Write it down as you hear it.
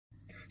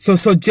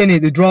So Jenny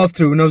at the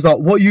drive-thru, and I was like,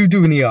 what are you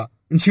doing here?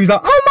 And she was like,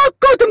 oh my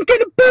God, I'm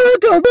getting a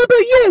burger. What about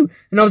you?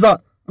 And I was like,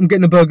 I'm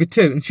getting a burger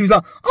too. And she was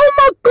like, oh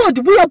my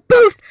God, we are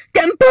both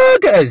getting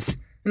burgers.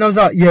 And I was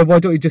like, yeah, why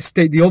don't you just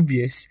state the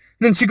obvious?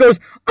 And then she goes,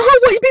 oh,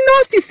 what you be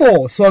nasty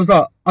for? So I was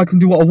like, I can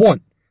do what I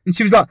want. And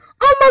she was like,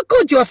 oh my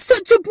God, you are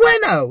such a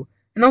bueno.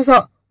 And I was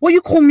like, what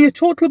you call me a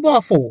chocolate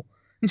bar for?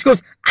 And she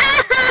goes,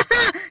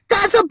 ah,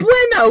 that's a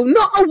bueno,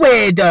 not a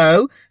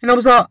weirdo. And I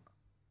was like,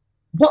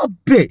 what a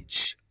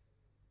bitch.